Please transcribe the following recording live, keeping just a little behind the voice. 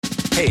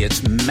Hey,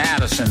 it's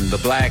Madison the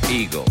Black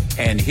Eagle,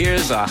 and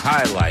here's a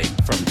highlight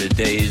from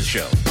today's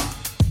show.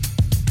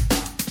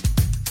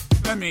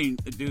 Let me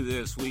do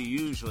this. We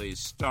usually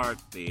start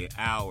the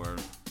hour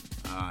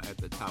at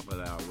the top of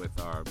the hour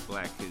with our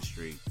Black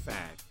History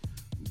fact,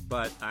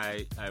 but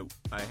I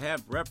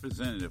have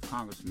Representative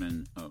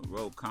Congressman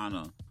Ro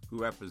Khanna,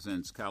 who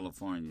represents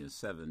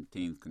California's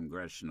 17th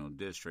Congressional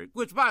District,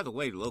 which, by the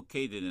way,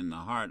 located in the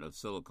heart of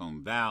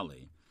Silicon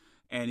Valley,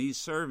 and he's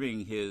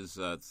serving his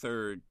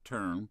third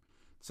term.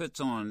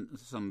 Sits on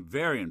some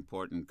very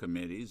important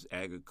committees: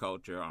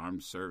 agriculture,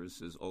 armed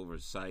services,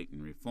 oversight,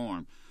 and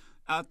reform.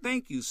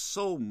 Thank you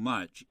so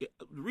much.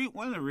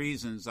 One of the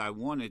reasons I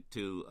wanted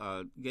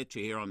to get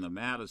you here on the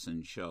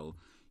Madison Show,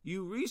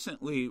 you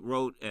recently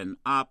wrote an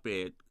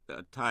op-ed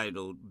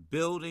titled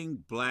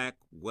 "Building Black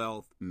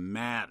Wealth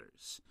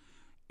Matters."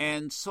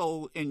 And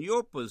so in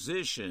your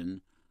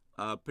position,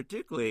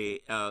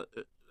 particularly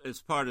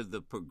as part of the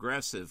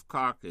Progressive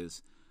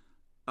Caucus,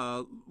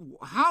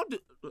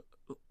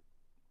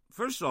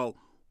 first of all,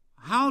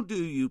 how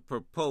do you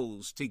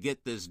propose to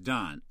get this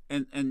done?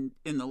 And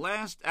in the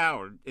last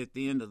hour, at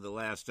the end of the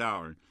last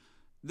hour,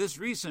 this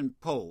recent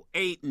poll,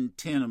 8 in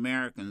 10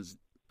 Americans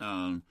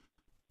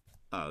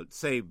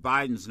say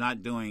Biden's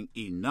not doing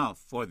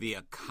enough for the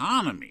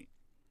economy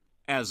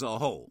as a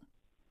whole.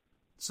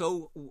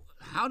 So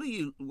how do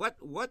you what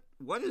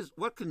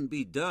can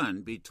be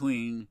done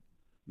between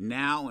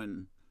now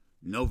and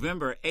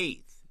November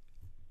 8th?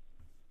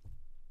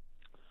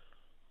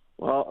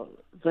 Well,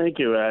 thank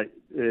you. I'm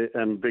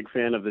a big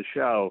fan of the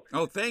show.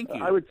 Oh, thank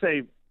you. I would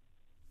say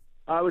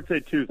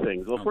two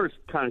things. Well, first,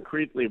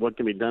 concretely, what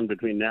can be done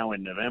between now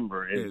and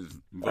November is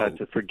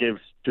to forgive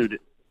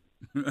students.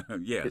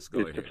 Yes,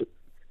 go ahead.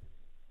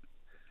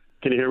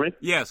 Can you hear me?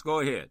 Yes, go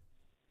ahead.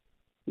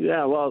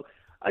 Yeah, well,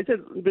 I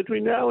said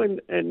between now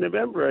and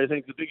November, I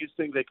think the biggest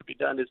thing that could be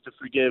done is to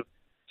forgive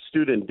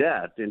student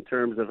debt in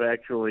terms of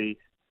actually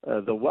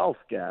the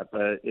wealth gap.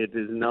 It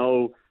is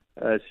no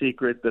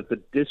secret that the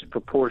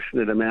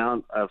disproportionate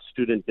amount of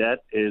student debt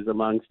is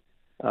amongst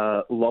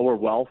lower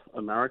wealth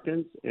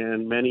Americans,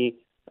 and many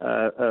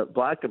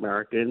Black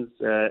Americans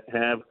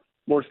have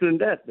more student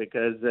debt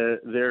because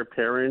their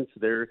parents,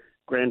 their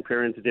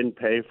grandparents didn't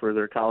pay for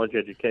their college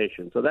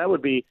education. So that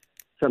would be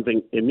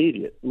something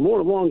immediate.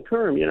 More long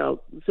term,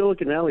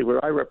 Silicon Valley,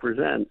 where I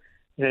represent,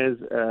 has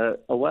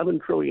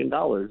 $11 trillion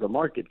of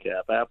market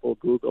cap. Apple,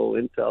 Google,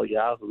 Intel,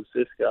 Yahoo,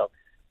 Cisco.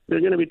 There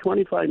are going to be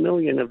 25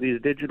 million of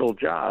these digital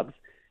jobs,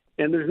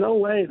 and there's no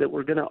way that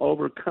we're going to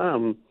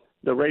overcome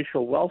the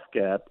racial wealth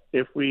gap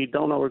if we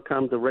don't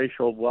overcome the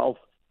racial wealth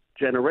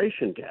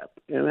generation gap.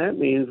 And that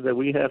means that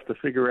we have to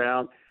figure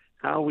out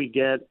how we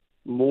get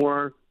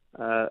more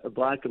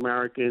Black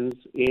Americans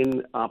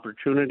in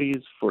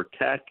opportunities for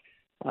tech,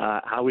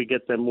 how we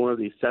get them more of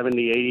these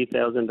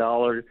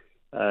 $70,000,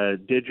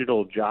 $80,000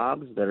 digital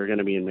jobs that are going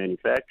to be in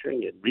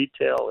manufacturing, in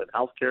retail, and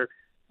healthcare,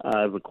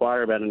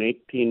 require about an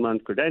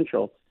 18-month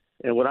credential.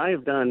 And what I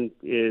have done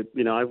is,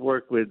 I've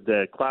worked with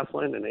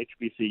Claflin and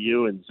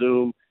HBCU and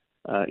Zoom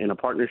in a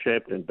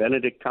partnership, and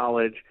Benedict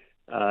College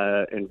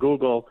and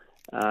Google,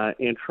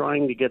 in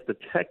trying to get the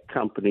tech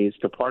companies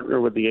to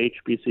partner with the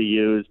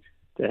HBCUs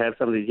to have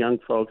some of these young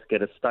folks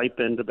get a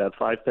stipend, about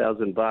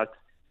 $5,000,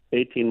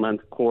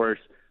 18-month course,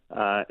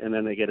 and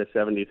then they get a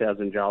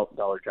 $70,000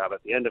 job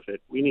at the end of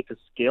it. We need to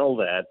scale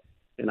that,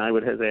 and I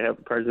would have the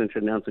president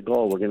should announce a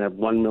goal. We're going to have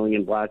 1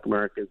 million Black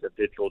Americans at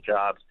digital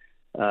jobs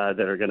that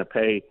are going to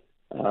pay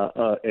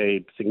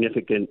a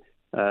significant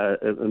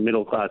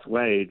middle-class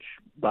wage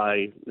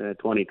by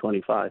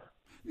 2025.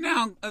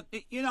 Now,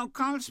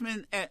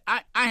 Congressman,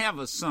 I have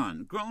a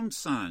son, grown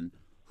son,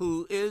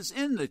 who is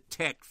in the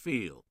tech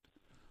field.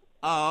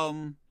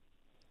 I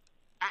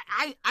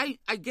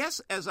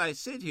guess as I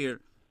sit here,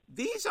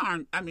 these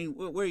aren't,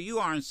 where you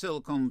are in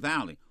Silicon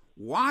Valley,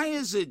 why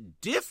is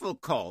it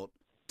difficult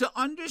to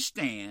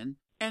understand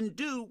and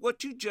do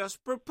what you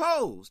just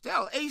proposed?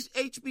 Hell,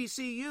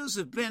 HBCUs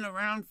have been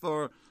around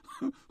for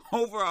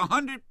over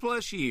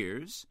 100+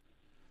 years.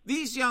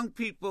 These young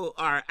people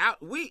are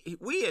out. We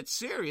at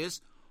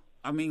Sirius,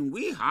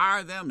 we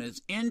hire them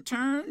as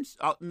interns.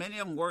 Many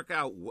of them work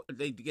out.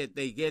 They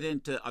get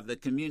into the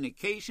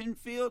communication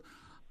field.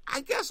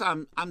 I guess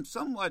I'm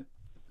somewhat.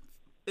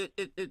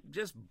 It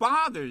just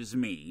bothers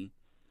me,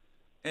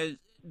 as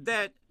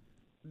that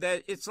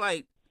it's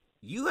like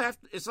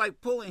it's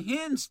like pulling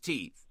hen's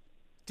teeth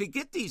to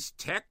get these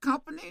tech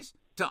companies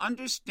to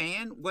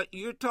understand what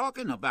you're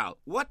talking about.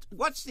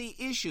 What's the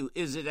issue?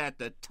 Is it at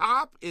the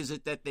top? Is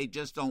it that they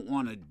just don't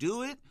want to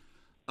do it?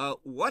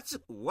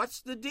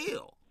 What's the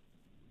deal?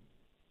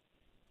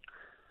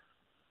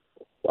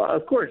 Well,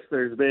 of course,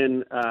 there's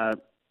been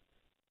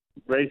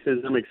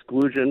racism,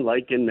 exclusion,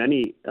 like in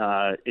many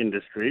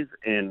industries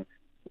in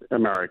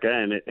America,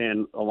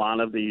 and a lot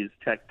of these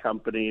tech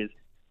companies,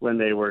 when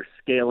they were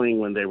scaling,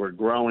 when they were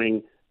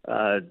growing,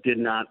 did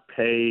not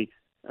pay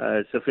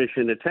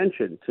sufficient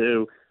attention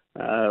to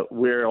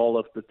where all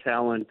of the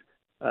talent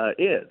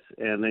is,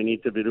 and they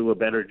need to do a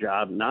better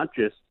job, not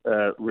just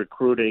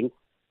recruiting,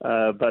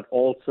 but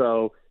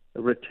also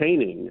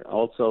retaining,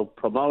 also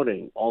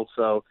promoting,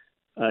 also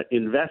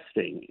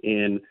investing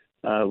in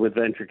with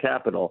venture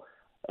capital.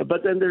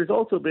 But then there's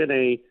also been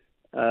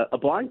a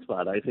blind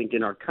spot, I think,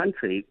 in our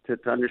country to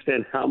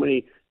understand how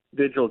many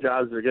digital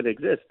jobs are going to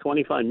exist.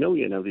 25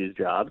 million of these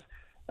jobs.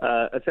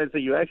 A sense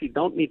that you actually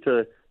don't need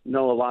to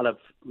know a lot of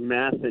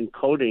math and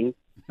coding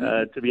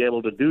to be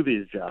able to do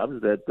these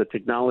jobs, that the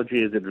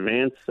technology is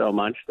advanced so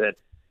much that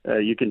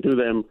you can do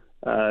them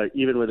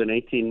even with an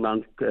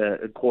 18-month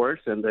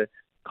course, and the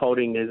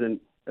coding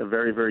isn't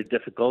very, very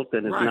difficult,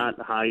 and it's not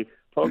high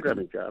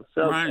programming jobs.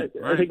 So I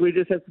think we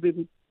just have to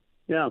be,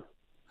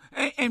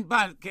 And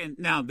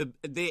now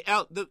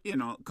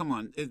come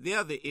on. The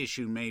other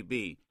issue may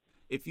be,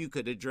 if you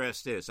could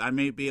address this, I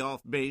may be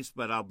off base,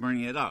 but I'll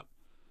bring it up.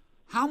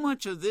 How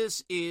much of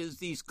this is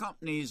these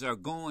companies are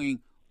going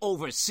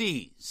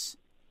overseas,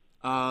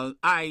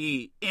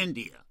 i.e.,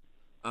 India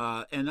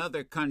and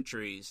other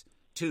countries,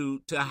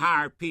 to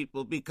hire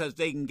people because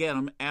they can get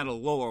them at a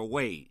lower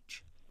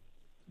wage?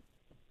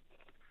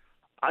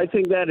 I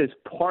think that is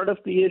part of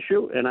the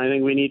issue, and I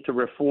think we need to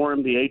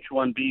reform the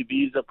H-1B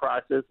visa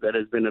process that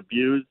has been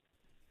abused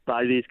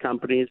by these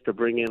companies to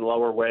bring in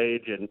lower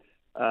wage.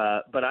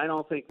 But I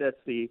don't think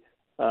that's the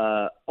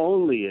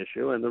only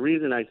issue, and the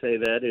reason I say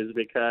that is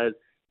because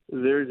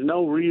there's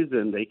no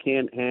reason they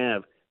can't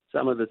have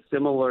some of the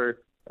similar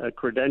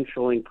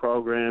credentialing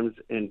programs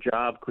and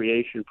job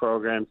creation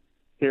programs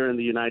here in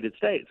the United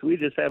States. We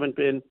just haven't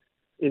been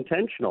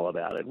intentional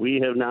about it. We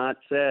have not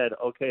said,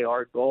 okay,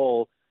 our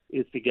goal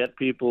is to get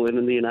people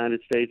in the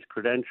United States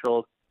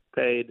credentialed,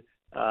 paid,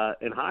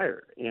 and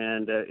hired.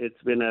 And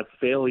it's been a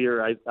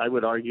failure, I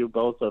would argue,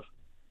 both of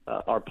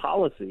our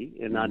policy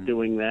in not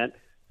doing that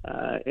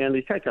and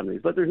these tech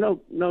companies. But there's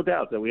no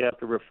doubt that we have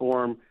to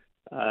reform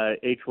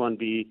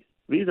H-1B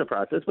visa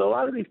process. But a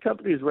lot of these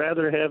companies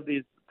rather have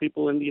these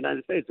people in the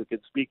United States who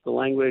can speak the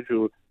language,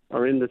 who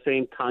are in the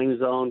same time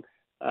zone,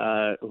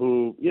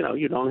 who,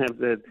 you don't have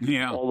to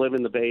all live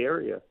in the Bay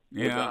Area.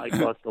 With the high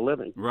cost of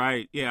living.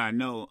 Right. Yeah, I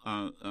know.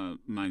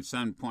 My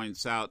son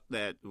points out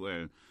that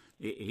where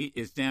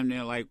it's damn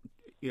near like,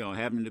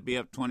 having to be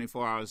up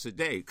 24 hours a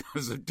day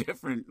because of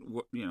different,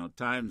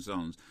 time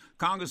zones.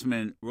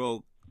 Congressman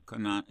Ro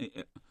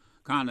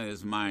Khanna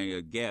is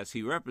my guest.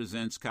 He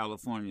represents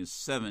California's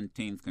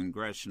 17th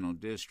congressional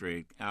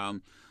district.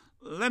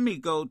 Let me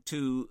go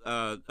to,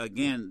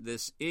 again,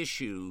 this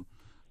issue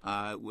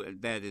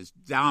that has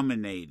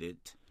dominated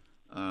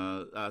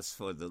us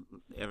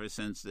ever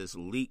since this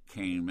leak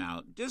came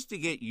out. Just to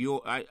get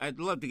I'd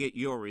love to get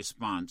your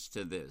response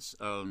to this.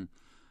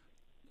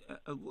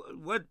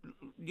 What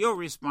your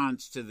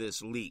response to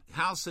this leak?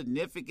 How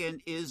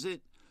significant is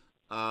it?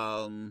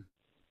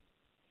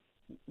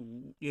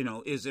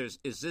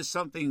 Is this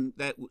something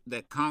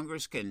that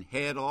Congress can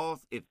head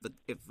off if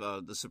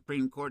the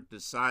Supreme Court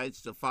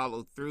decides to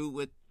follow through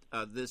with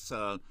this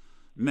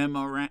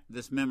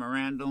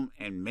memorandum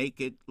and make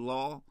it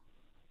law?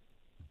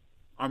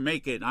 Or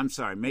make it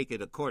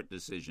a court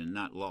decision,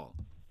 not law.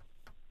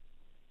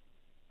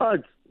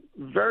 It's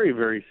very,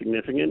 very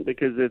significant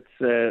because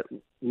it's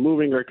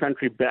moving our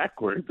country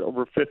backwards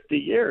over 50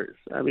 years.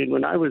 I mean,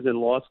 when I was in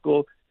law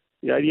school,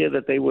 the idea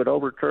that they would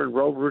overturn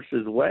Roe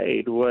versus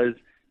Wade was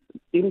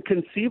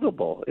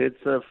inconceivable. It's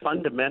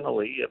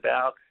fundamentally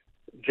about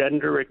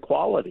gender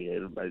equality.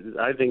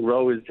 I think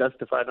Roe is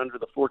justified under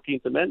the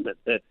 14th Amendment,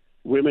 that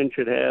women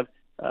should have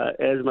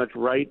as much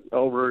right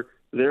over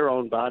their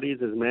own bodies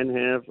as men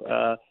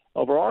have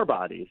over our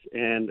bodies.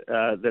 And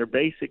they're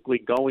basically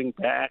going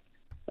back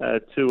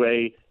to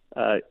a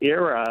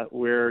era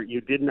where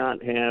you did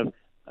not have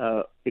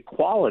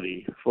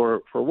equality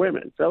for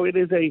women. So it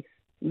is a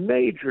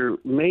major,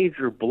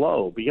 major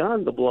blow,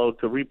 beyond the blow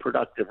to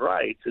reproductive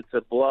rights. It's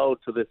a blow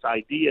to this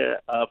idea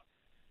of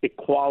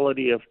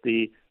equality of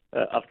the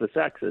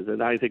sexes.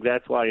 And I think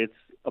that's why it's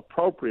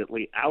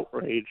appropriately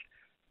outraged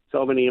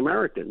so many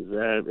Americans.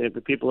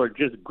 People are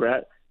just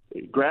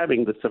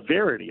grabbing the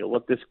severity of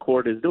what this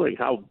court is doing,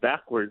 how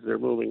backwards they're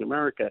moving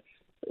America.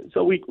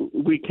 So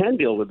we can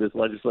deal with this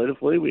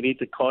legislatively. We need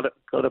to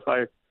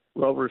codify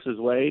Roe versus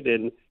Wade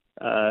in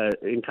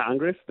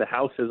Congress. The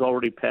House has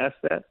already passed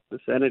that. The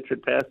Senate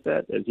should pass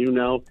that. As you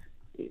know,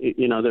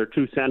 there are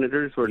two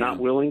senators who are not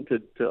willing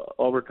to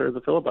overturn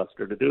the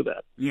filibuster to do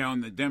that.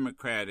 On the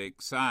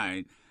Democratic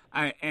side,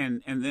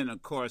 and then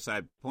of course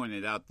I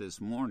pointed out this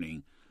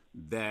morning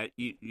that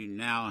you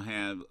now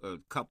have a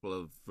couple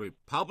of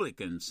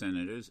Republican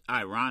senators,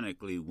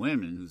 ironically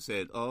women, who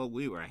said, "Oh,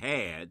 we were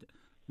had,"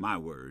 my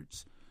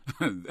words,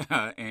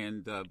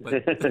 and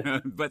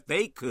but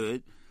they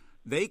could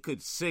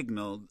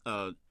signal.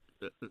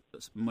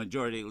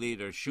 Majority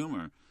Leader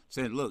Schumer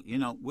said, "Look,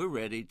 we're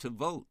ready to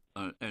vote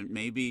and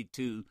maybe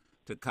to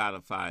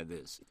codify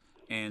this,"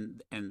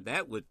 and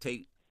that would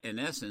take, in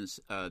essence,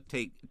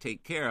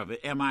 take care of it.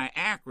 Am I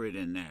accurate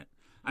in that?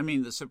 I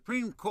mean, the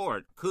Supreme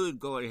Court could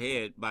go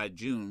ahead by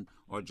June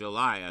or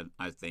July,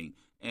 I think,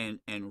 and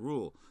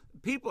rule.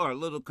 People are a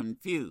little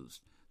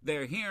confused.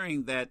 They're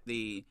hearing that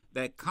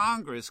that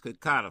Congress could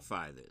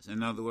codify this.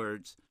 In other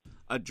words,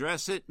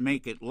 address it,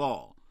 make it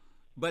law.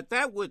 But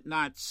that would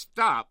not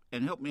stop,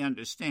 and help me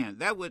understand,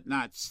 that would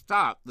not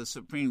stop the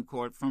Supreme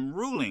Court from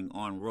ruling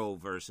on Roe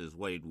versus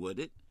Wade, would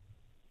it?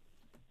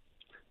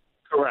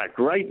 Correct.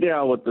 Right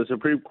now, what the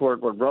Supreme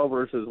Court, what Roe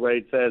versus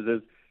Wade says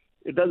is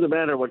it doesn't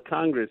matter what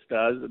Congress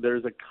does.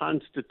 There's a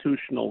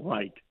constitutional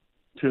right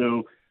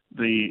to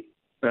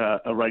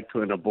a right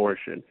to an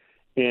abortion.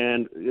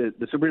 And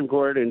the Supreme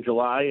Court in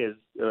July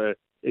is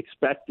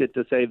expected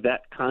to say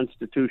that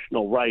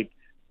constitutional right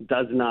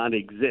does not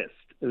exist.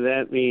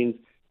 That means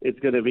it's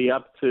going to be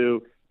up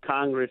to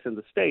Congress and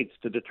the states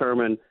to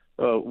determine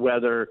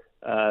whether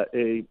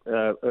a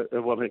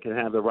woman can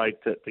have the right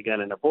to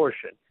get an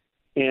abortion.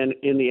 And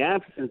in the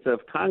absence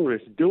of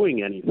Congress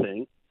doing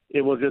anything,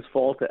 it will just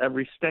fall to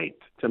every state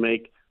to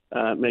make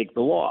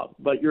the law.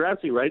 But you're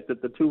absolutely right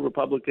that the two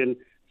Republican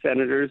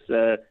senators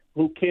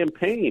who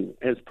campaign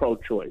as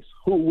pro-choice,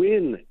 who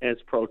win as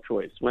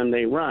pro-choice when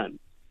they run,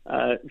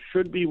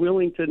 should be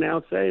willing to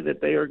now say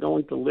that they are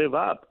going to live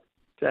up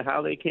to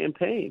how they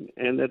campaign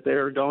and that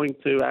they're going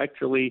to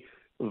actually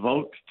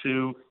vote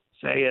to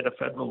say at a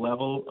federal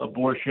level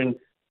abortion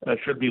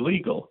should be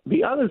legal.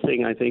 The other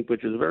thing I think,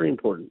 which is very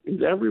important,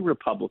 is every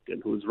Republican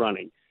who's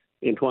running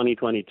in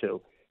 2022,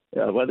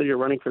 whether you're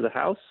running for the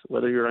House,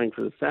 whether you're running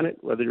for the Senate,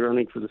 whether you're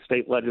running for the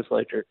state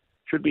legislature,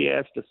 should be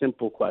asked a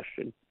simple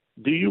question.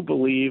 Do you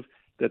believe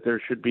that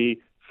there should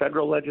be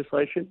federal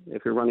legislation,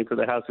 if you're running for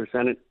the House or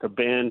Senate, to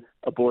ban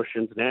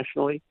abortions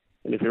nationally?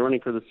 And if you're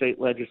running for the state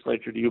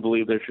legislature, do you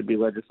believe there should be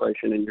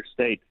legislation in your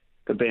state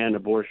to ban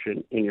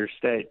abortion in your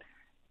state?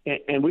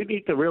 And we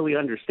need to really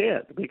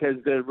understand, because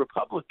the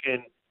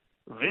Republican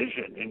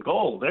vision and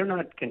goal, they're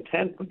not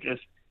content with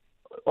just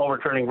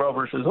overturning Roe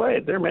versus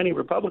Wade. There are many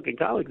Republican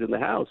colleagues in the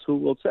House who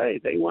will say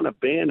they want to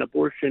ban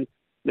abortion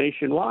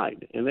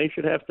nationwide, and they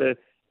should have to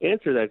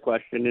answer that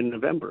question in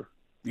November.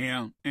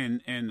 Yeah,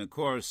 and of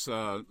course,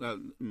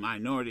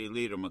 Minority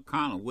Leader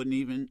McConnell wouldn't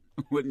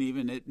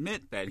even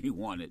admit that he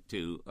wanted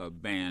to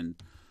ban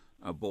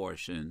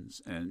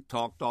abortions, and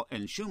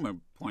and Schumer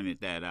pointed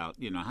that out.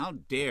 You know, how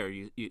dare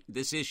you?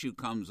 This issue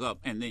comes up,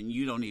 and then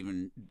you don't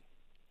even,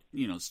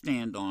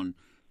 stand on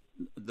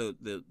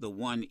the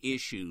one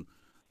issue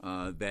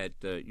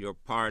that your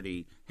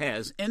party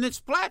has in its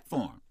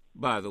platform.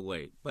 By the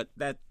way, but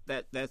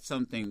that's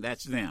something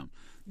that's them.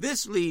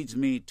 This leads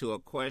me to a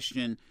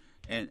question.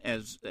 And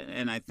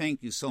I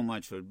thank you so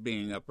much for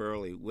being up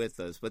early with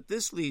us. But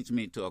this leads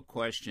me to a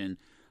question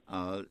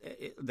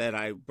that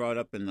I brought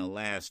up in the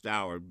last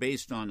hour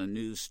based on a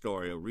news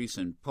story, a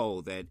recent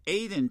poll, that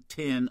 8 in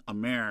 10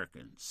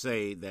 Americans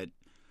say that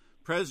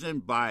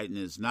President Biden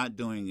is not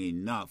doing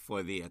enough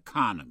for the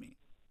economy.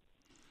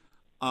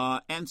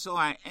 And so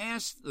I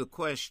asked the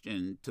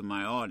question to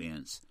my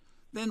audience,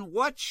 then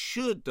what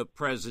should the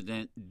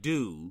president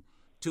do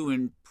to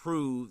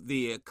improve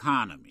the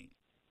economy?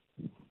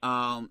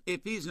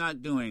 If he's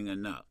not doing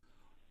enough,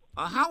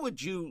 how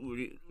would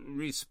you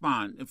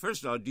respond?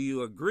 First of all, do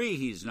you agree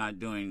he's not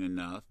doing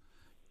enough?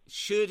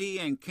 Should he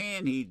and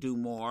can he do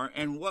more?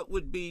 And what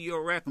would be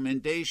your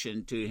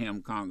recommendation to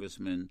him,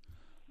 Congressman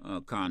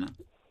Khanna?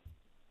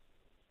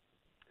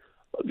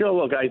 Well, Joe,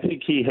 look, I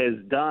think he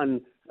has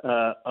done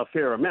a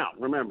fair amount.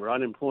 Remember,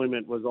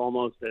 unemployment was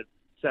almost at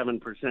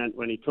 7%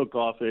 when he took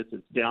office.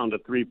 It's down to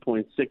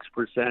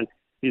 3.6%.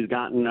 He's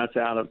gotten us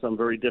out of some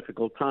very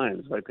difficult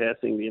times by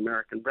passing the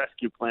American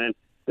Rescue Plan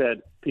that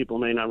people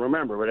may not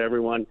remember, but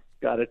everyone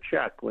got a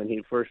check when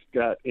he first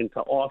got into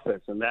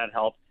office, and that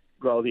helped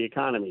grow the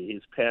economy.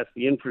 He's passed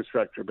the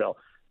infrastructure bill.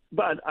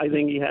 But I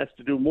think he has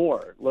to do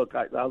more. Look,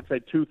 I'll say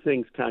two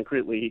things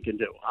concretely he can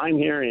do. I'm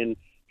here in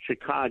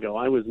Chicago.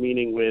 I was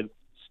meeting with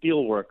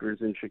steel workers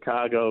in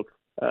Chicago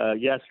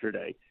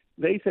yesterday.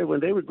 They said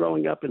when they were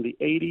growing up in the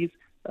 80s,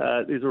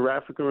 these were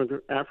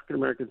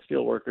African-American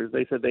steel workers.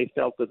 They said they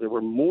felt that there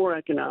were more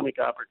economic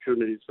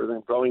opportunities for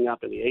them growing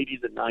up in the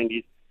 80s and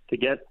 90s to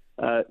get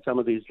some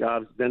of these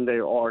jobs than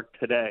there are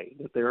today,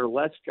 that there are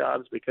less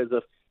jobs because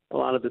of a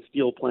lot of the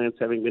steel plants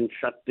having been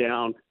shut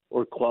down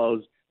or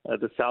closed,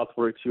 the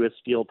Southworks U.S.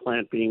 Steel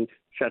plant being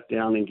shut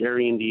down, in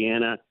Gary,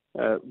 Indiana,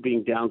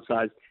 being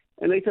downsized.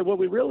 And they said what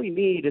we really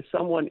need is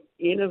someone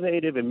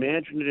innovative,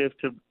 imaginative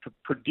to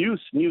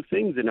produce new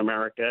things in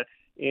America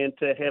and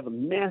to have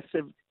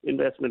massive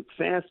investment,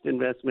 fast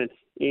investment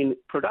in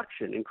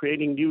production, in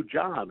creating new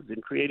jobs,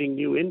 in creating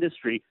new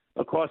industry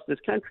across this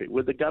country,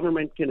 where the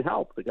government can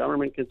help. The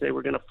government can say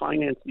we're going to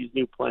finance these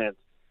new plants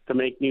to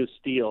make new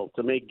steel,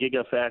 to make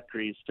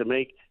gigafactories, to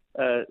make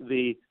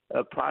the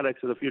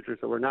products of the future,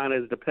 so we're not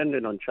as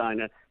dependent on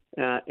China.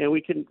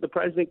 And the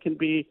president can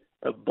be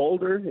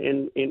bolder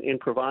in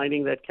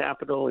providing that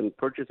capital and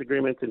purchase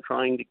agreements and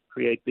trying to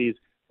create these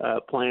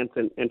plants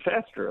and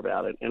faster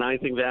about it. And I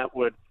think that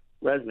would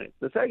resonate.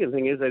 The second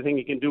thing is I think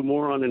he can do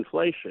more on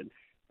inflation.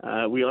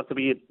 We ought to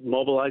be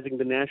mobilizing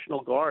the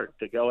National Guard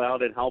to go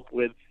out and help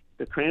with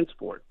the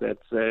transport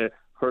that's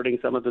hurting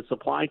some of the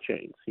supply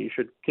chains. He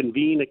should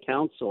convene a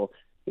council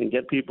and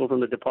get people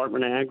from the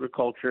Department of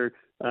Agriculture,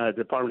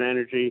 Department of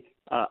Energy,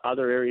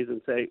 other areas,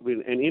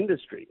 and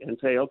industry, and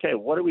say, okay,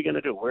 what are we going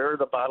to do? Where are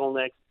the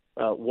bottlenecks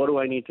what do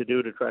I need to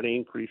do to try to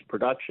increase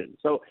production?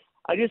 So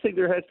I just think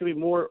there has to be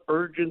more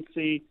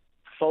urgency,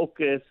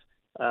 focus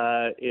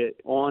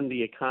on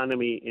the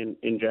economy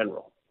in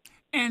general.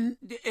 And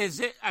is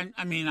it?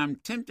 I mean, I'm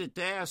tempted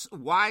to ask,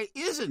 why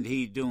isn't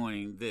he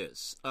doing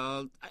this?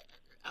 And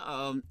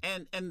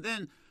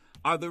then,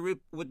 do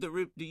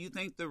you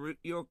think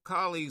your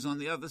colleagues on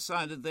the other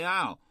side of the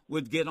aisle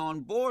would get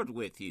on board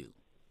with you?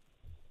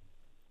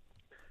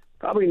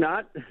 Probably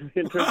not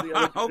in terms of the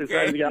other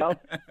side of the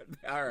aisle.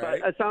 All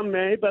right. But, some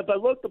may, but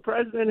look, the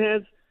president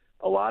has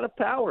a lot of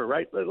power,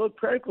 right? Look,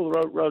 Franklin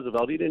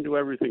Roosevelt, he didn't do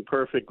everything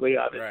perfectly,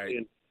 obviously,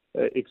 and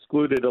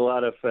excluded a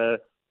lot of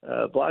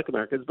Black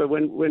Americans. But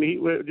when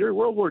during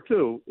World War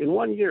II, in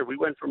 1 year, we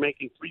went from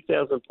making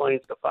 3,000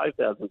 planes to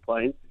 5,000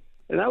 planes,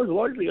 and that was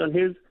largely on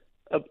his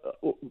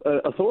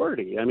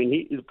authority. I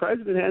mean, the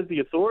president has the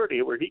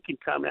authority where he can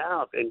come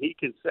out and he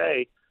can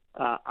say,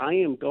 I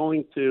am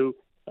going to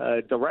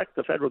direct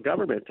the federal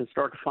government to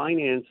start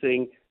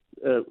financing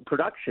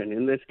production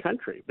in this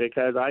country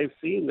because I've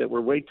seen that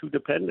we're way too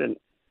dependent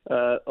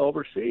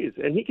overseas.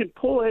 And he can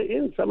pull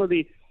in some of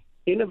the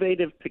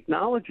innovative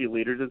technology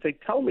leaders and say,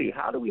 tell me,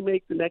 how do we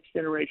make the next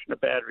generation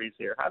of batteries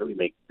here? How do we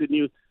make the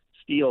new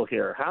steel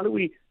here? How do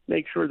we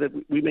make sure that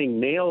we make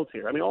nails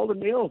here? I mean, all the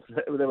nails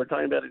that we're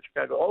talking about in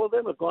Chicago, all of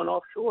them have gone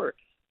offshore.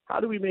 How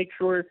do we make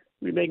sure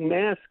we make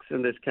masks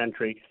in this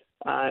country?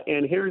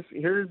 And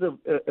here's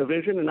a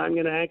vision, and I'm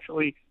going to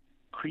actually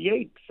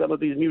create some of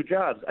these new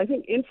jobs. I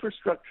think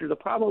infrastructure, the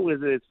problem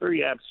is that it's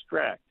very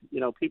abstract. You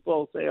know,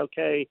 people say,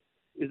 okay,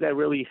 is that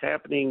really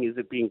happening? Is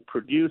it being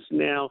produced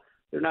now?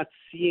 They're not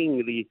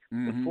seeing the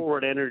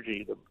forward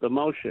energy, the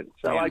motion.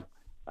 So yeah.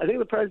 I think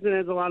the president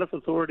has a lot of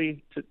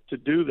authority to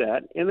do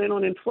that. And then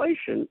on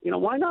inflation, you know,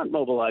 why not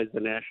mobilize the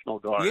National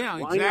Guard? Yeah,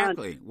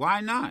 exactly. Why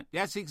not?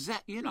 That's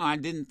exactly, you know, I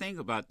didn't think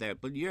about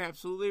that, but you're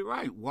absolutely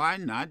right. Why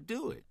not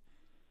do it?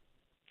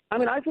 I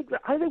mean, I think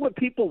what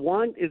people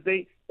want is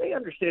they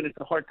understand it's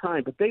a hard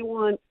time, but they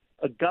want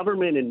a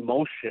government in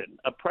motion,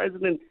 a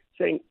president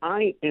saying,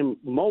 I am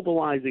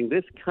mobilizing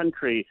this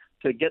country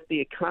to get the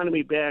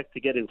economy back, to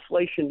get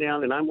inflation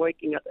down, and I'm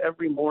waking up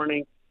every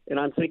morning and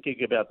I'm thinking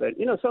about that.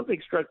 You know,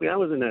 something struck me. I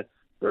was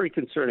very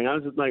concerning. I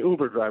was with my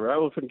Uber driver. I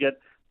often get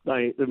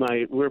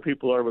my where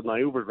people are with my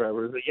Uber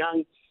driver. It was a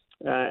young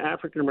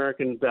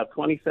African-American, about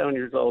 27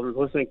 years old, who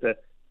was listening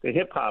to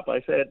hip-hop.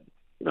 I said,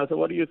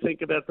 what do you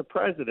think about the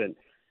president?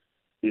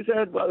 He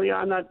said, well, yeah,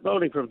 I'm not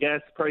voting for him.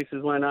 Gas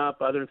prices went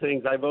up, other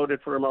things. I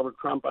voted for him over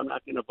Trump. I'm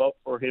not going to vote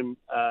for him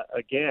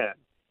again.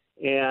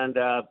 And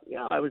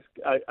I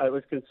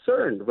was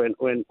concerned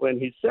when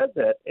he said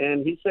that.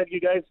 And he said, you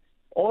guys,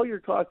 all you're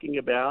talking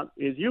about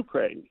is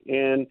Ukraine,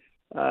 and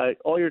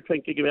all you're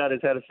thinking about is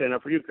how to stand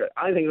up for Ukraine.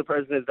 I think the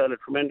president has done a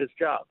tremendous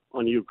job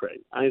on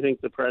Ukraine. I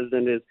think the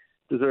president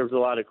deserves a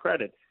lot of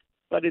credit.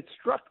 But it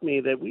struck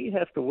me that we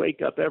have to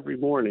wake up every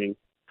morning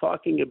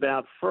talking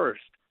about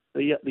first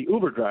the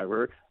Uber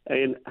driver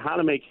and how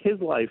to make his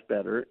life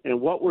better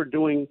and what we're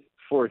doing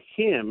for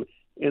him,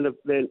 and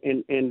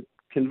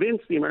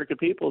convince the American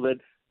people that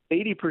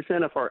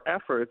 80% of our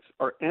efforts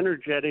are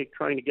energetic,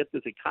 trying to get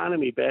this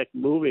economy back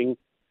moving,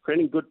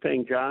 creating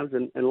good-paying jobs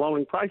and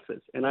lowering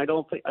prices. And I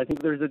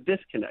think there's a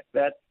disconnect.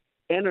 That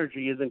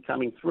energy isn't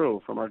coming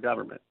through from our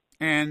government.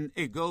 And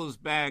it goes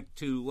back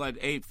to what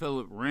A.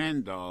 Philip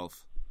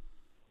Randolph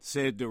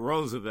said to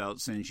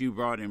Roosevelt, since you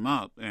brought him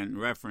up in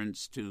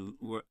reference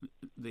to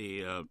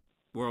the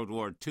World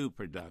War II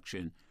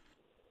production.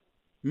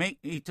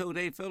 He told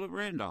A. Philip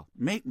Randolph,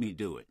 make me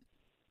do it.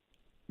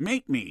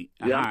 Make me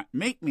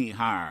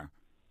hire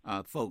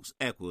folks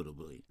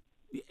equitably.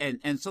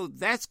 And so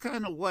that's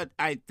kind of what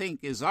I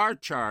think is our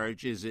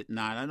charge, is it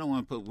not? I don't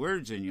want to put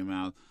words in your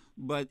mouth,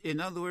 but in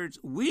other words,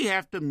 we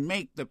have to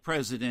make the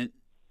president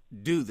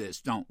do this,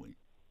 don't we?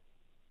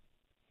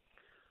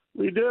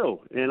 We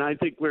do, and I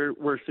think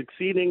we're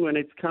succeeding when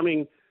it's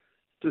coming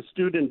to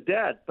student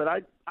debt. But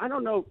I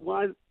don't know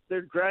why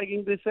they're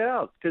dragging this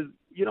out, because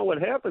you know what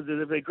happens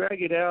is if they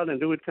drag it out and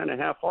do it kind of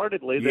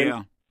half-heartedly,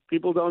 then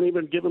people don't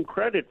even give him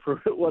credit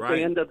for what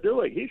they end up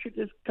doing. He should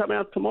just come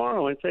out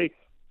tomorrow and say,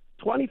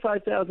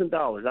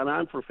 $25,000.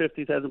 I'm for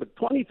 $50,000, but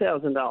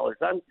 $20,000.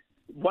 I'm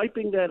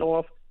wiping that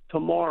off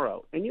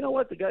tomorrow. And you know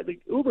what? The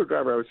Uber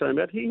driver I was talking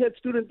about, he had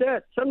student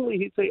debt. Suddenly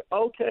he'd say,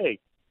 okay,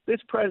 this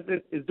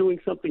president is doing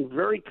something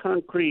very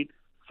concrete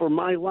for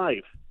my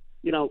life.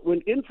 You know,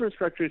 when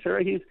infrastructure is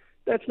there,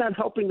 that's not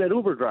helping that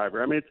Uber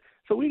driver. I mean,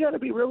 so we got to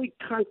be really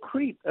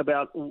concrete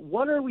about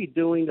what are we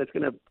doing that's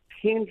going to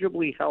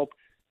tangibly help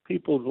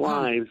people's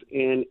lives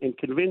and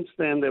convince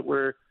them that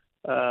we're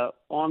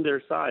on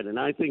their side. And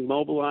I think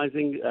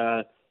mobilizing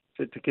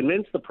to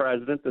convince the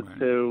president to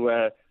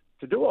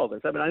do all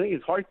this. I mean, I think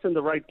his heart's in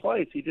the right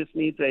place. He just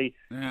needs a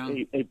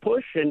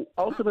push, and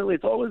ultimately,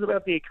 it's always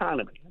about the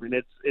economy. I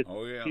mean,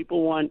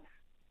 people want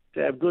to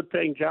have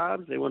good-paying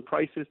jobs. They want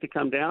prices to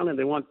come down, and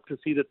they want to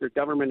see that their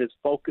government is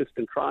focused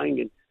and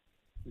trying and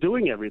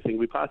doing everything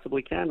we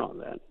possibly can on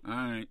that. All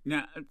right.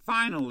 Now,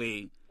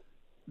 finally,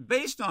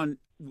 based on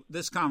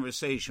this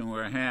conversation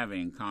we're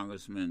having,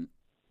 Congressman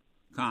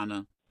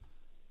Khanna,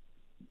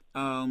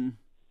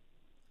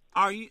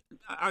 Are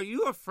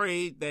you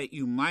afraid that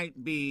you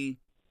might be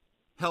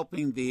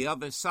helping the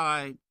other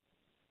side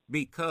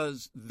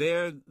because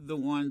they're the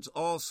ones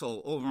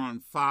also over on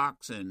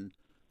Fox and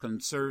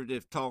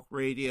conservative talk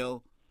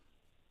radio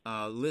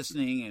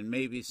listening and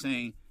maybe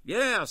saying,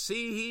 yeah,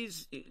 see,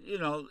 he's, 8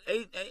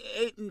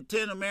 in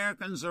 10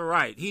 Americans are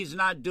right. He's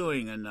not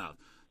doing enough.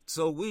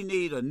 So we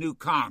need a new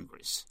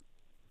Congress.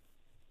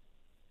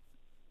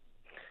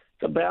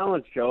 It's a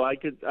balance, Joe.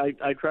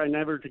 I try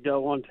never to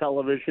go on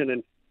television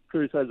and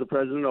criticize the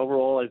president.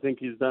 Overall, I think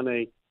he's done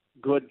a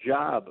good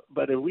job.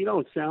 But if we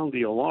don't sound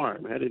the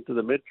alarm heading to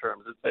the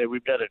midterms and say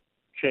we've got to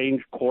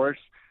change course,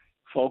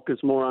 focus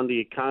more on the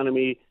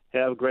economy,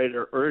 have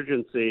greater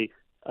urgency,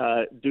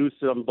 do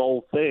some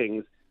bold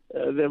things,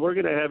 then we're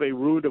going to have a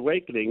rude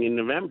awakening in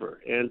November.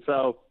 And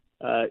so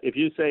if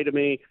you say to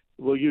me,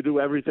 will you do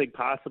everything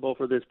possible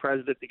for this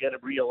president to get him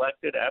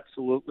reelected?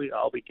 Absolutely.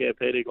 I'll be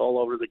campaigning all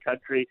over the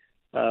country.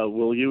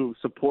 Will you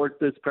support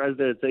this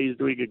president and say he's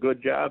doing a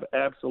good job?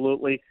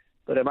 Absolutely.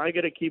 But am I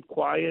going to keep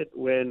quiet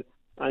when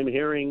I'm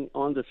hearing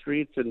on the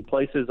streets and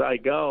places I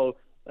go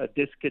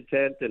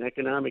discontent and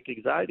economic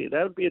anxiety?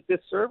 That would be a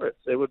disservice.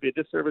 It would be a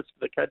disservice to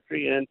the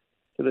country and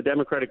to the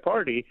Democratic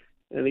Party.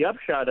 And the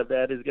upshot of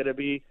that is going to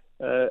be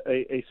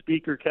a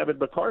Speaker, Kevin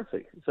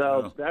McCarthy.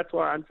 So that's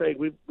why I'm saying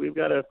we've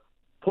got to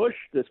push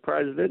this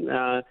president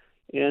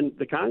and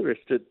the Congress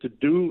to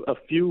do a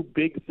few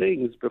big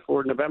things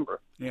before November.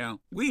 Yeah,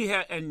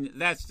 and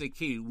that's the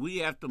key. We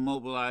have to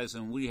mobilize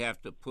and we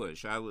have to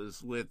push. I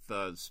was with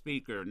the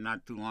Speaker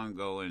not too long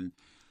ago, and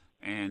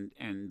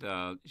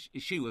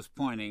she was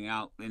pointing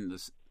out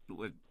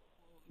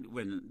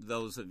when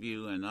those of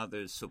you and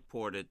others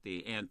supported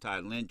the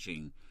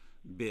anti-lynching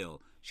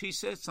bill, she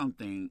said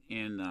something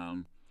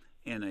in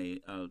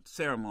a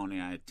ceremony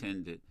I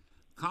attended.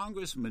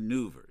 Congress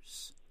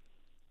maneuvers,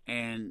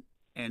 and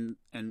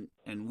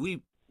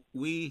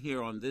we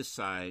here on this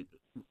side,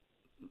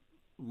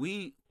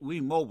 we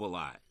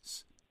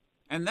mobilize,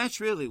 and that's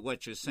really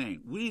what you're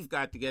saying. We've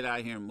got to get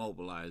out here and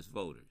mobilize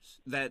voters.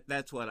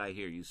 That's what I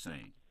hear you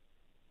saying.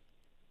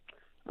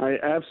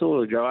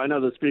 Absolutely, Joe. I know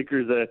the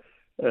Speaker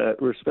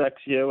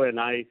respects you, and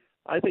I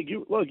think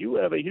you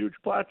have a huge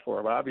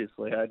platform.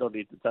 Obviously, I don't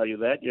need to tell you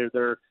that.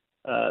 There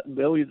are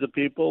millions of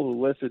people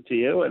who listen to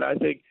you, and I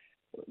think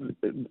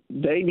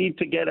they need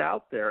to get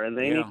out there and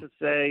they need to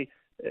say,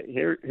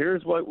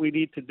 here's what we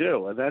need to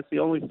do, and that's the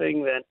only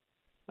thing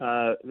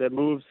that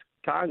moves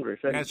Congress.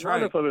 And that's right.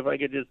 Wonderful if I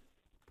could just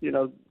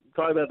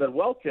talk about that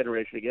wealth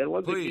generation again.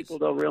 One thing people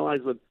don't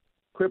realize with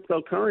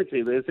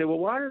cryptocurrency, they say, well,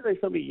 why are there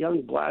so many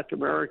young Black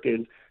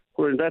Americans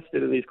who are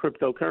invested in these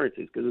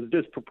cryptocurrencies? Because it's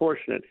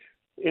disproportionate.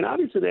 And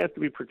obviously they have to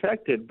be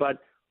protected, but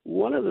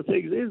one of the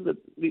things is that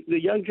the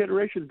young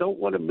generations don't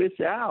want to miss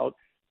out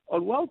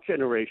on wealth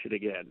generation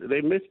again.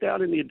 They missed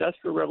out in the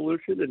Industrial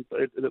Revolution and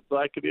the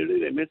Black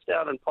community. They missed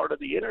out on part of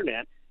the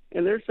Internet.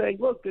 And they're saying,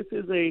 look, this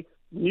is a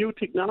new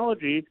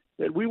technology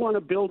that we want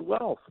to build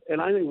wealth.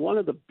 And I think one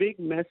of the big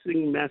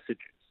messaging messages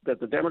that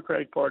the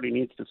Democratic Party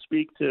needs to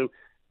speak to,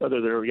 whether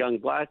they're young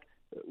Black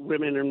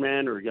women and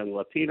men or young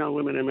Latino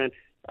women and men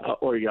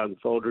or young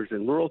voters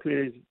in rural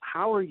communities,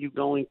 how are you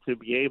going to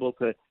be able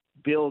to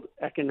build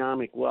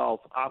economic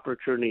wealth,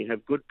 opportunity,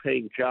 have good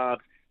paying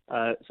jobs,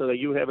 so that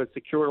you have a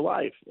secure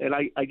life? And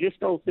I just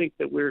don't think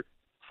that we're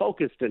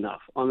focused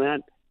enough on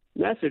that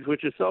message,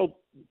 which is so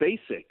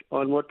basic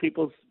on what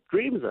people's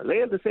dreams are. They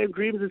have the same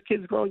dreams as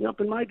kids growing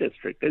up in my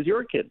district, as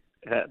your kid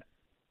had.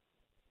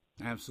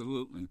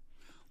 Absolutely.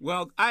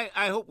 Well,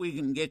 I hope we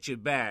can get you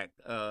back.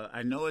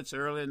 I know it's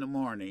early in the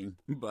morning,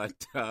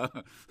 but,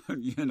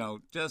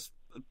 just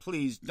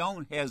please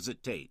don't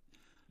hesitate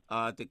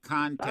to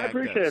contact us. I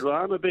appreciate it. Well,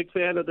 I'm a big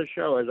fan of the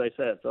show, as I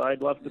said, so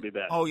I'd love to be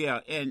back. Oh, yeah,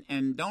 and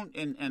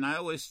I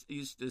always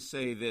used to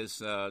say this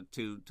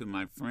to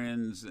my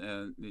friends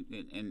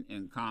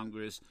in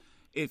Congress.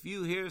 If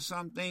you hear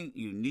something,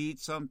 you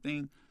need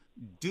something,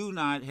 do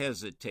not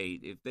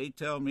hesitate. If they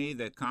tell me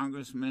that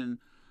Congressman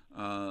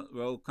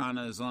Ro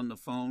Khanna is on the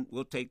phone,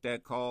 we'll take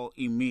that call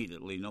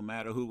immediately, no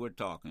matter who we're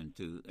talking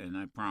to, and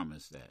I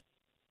promise that.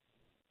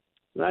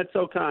 That's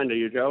so kind of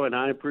you, Joe, and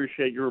I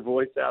appreciate your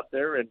voice out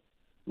there and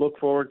look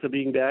forward to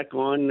being back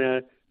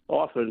on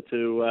often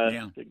to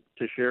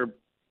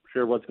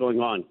share what's going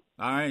on.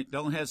 All right,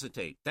 don't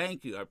hesitate.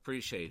 Thank you. I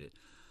appreciate it.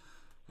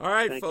 All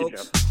right, Thank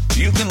folks.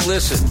 You can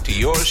listen to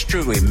yours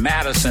truly,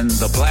 Madison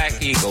the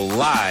Black Eagle,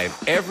 live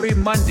every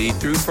Monday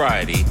through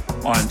Friday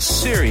on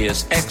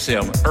Sirius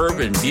XM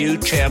Urban View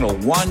Channel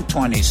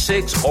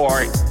 126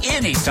 or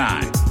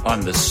anytime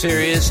on the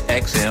Sirius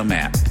XM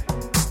app.